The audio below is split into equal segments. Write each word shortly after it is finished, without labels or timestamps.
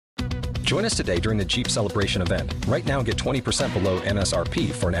Join us today during the Jeep Celebration event. Right now, get 20% below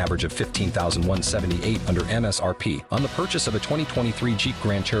MSRP for an average of $15,178 under MSRP on the purchase of a 2023 Jeep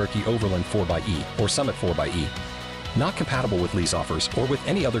Grand Cherokee Overland 4xE or Summit 4xE. Not compatible with lease offers or with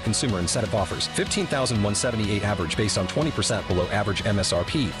any other consumer incentive offers. $15,178 average based on 20% below average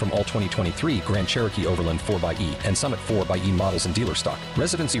MSRP from all 2023 Grand Cherokee Overland 4xE and Summit 4xE models in dealer stock.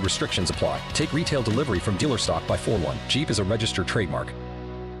 Residency restrictions apply. Take retail delivery from dealer stock by 4/1. Jeep is a registered trademark.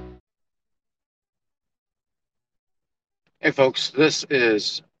 Hey folks, this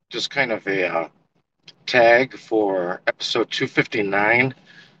is just kind of a tag for episode 259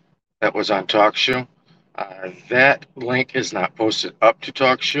 that was on TalkShoe. That link is not posted up to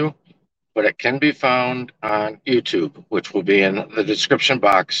TalkShoe, but it can be found on YouTube, which will be in the description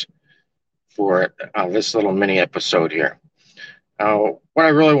box for this little mini episode here. Now, what I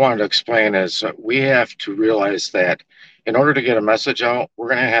really wanted to explain is we have to realize that in order to get a message out, we're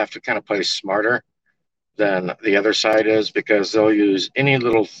going to have to kind of play smarter than the other side is, because they'll use any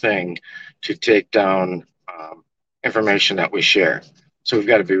little thing to take down information that we share. So we've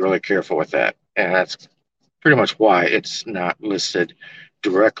got to be really careful with that. And that's pretty much why it's not listed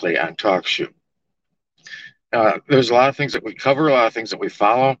directly on TalkShoe. There's a lot of things that we cover, a lot of things that we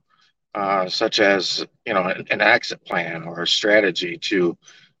follow, such as, an exit plan or a strategy to,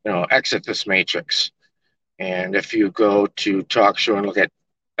 exit this matrix. And if you go to TalkShoe and look at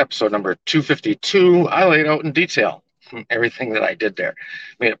episode number 252, I laid out in detail everything that I did there.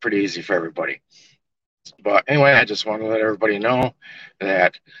 Made it pretty easy for everybody. But anyway, I just want to let everybody know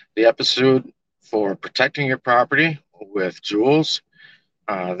that the episode for protecting your property with jewels,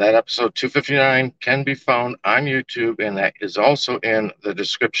 that episode 259 can be found on YouTube, and that is also in the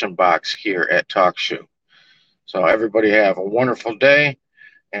description box here at TalkShoe. So everybody have a wonderful day,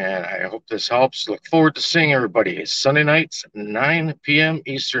 and I hope this helps. Look forward to seeing everybody Sunday nights, 9 p.m.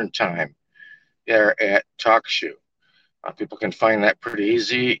 Eastern Time there at TalkShoe. People can find that pretty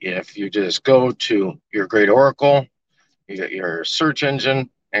easy if you just go to your Great Oracle, you get your search engine,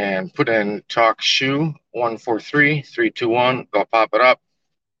 and put in TalkShoe 143321. They'll pop it up.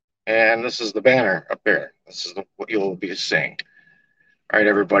 And this is the banner up there. This is what you'll be seeing. All right,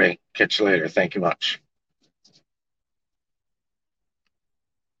 everybody. Catch you later. Thank you much.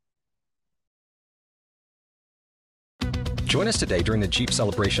 Join us today during the Jeep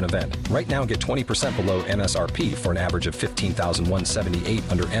Celebration event. Right now, get 20% below MSRP for an average of $15,178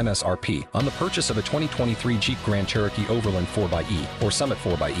 under MSRP on the purchase of a 2023 Jeep Grand Cherokee Overland 4xE or Summit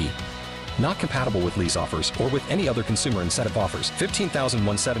 4xE. Not compatible with lease offers or with any other consumer incentive offers.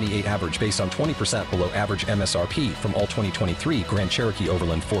 $15,178 average based on 20% below average MSRP from all 2023 Grand Cherokee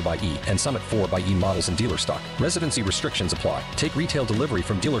Overland 4xE and Summit 4xE models in dealer stock. Residency restrictions apply. Take retail delivery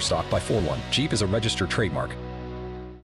from dealer stock by 4/1. Jeep is a registered trademark.